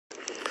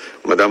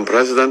Madam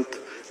President,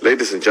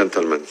 ladies and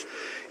gentlemen,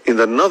 in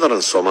the northern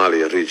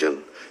Somalia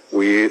region,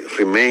 we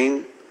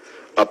remain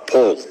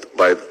appalled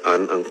by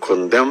and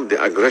condemn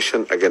the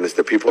aggression against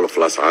the people of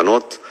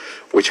Laascaanood,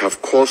 which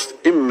have caused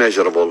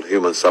immeasurable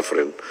human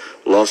suffering,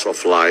 loss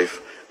of life,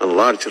 and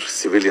large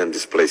civilian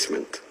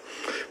displacement.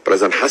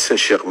 President Hassan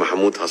Sheikh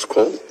Mohamud has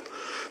called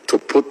to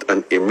put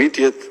an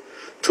immediate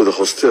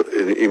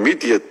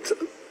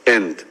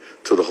end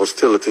to the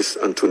hostilities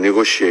and to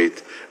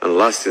negotiate a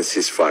lasting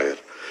ceasefire.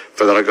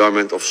 Federal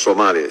government of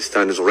Somalia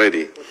stands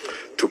ready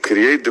to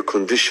create the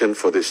condition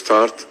for the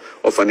start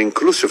of an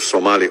inclusive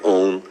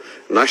Somali-owned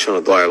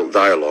national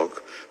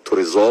dialogue to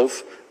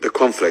resolve the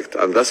conflict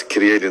and thus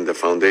creating the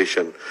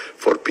foundation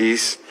for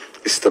peace,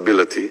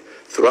 stability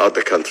throughout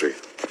the country.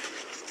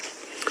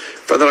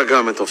 Federal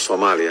government of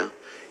Somalia,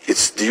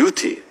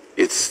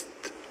 it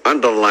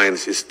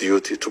underlines its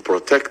duty to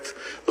protect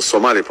the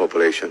Somali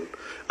population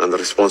and the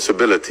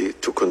responsibility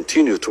to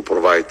continue to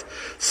provide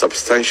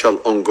substantial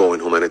ongoing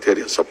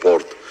humanitarian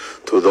support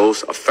to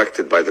those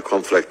affected by the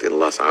conflict in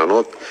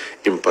Laascaanood,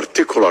 in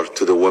particular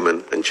to the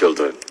women and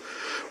children.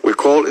 We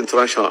call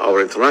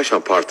our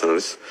international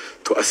partners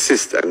to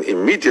assist and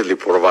immediately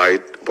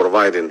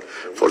providing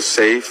for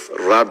safe,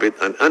 rapid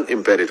and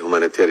unimpeded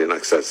humanitarian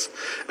access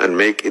and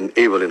make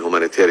enabling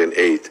humanitarian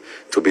aid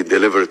to be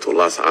delivered to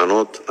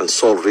Laascaanood and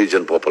Sool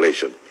region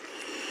population.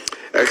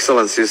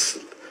 Excellencies,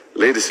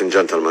 ladies and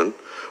gentlemen,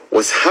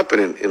 what's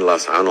happening in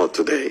Laascaanood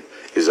today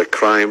is a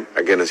crime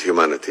against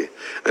humanity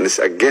and is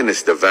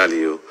against the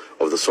value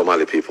of the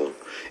Somali people.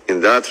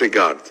 In that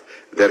regard,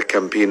 there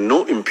can be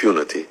no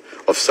impunity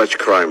of such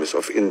crimes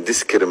of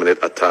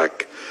indiscriminate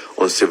attack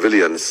on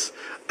civilians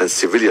and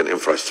civilian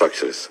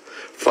infrastructures.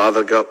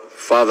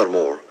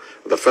 Furthermore,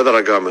 the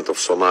federal government of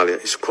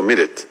Somalia is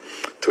committed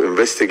to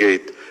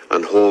investigate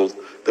and hold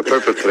the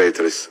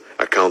perpetrators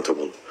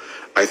accountable.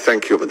 I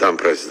thank you, Madam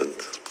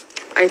President.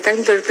 I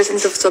thank the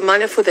representative of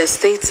Somalia for their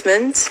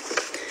statement.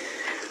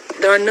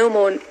 There are no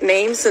more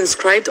names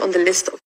inscribed on the list of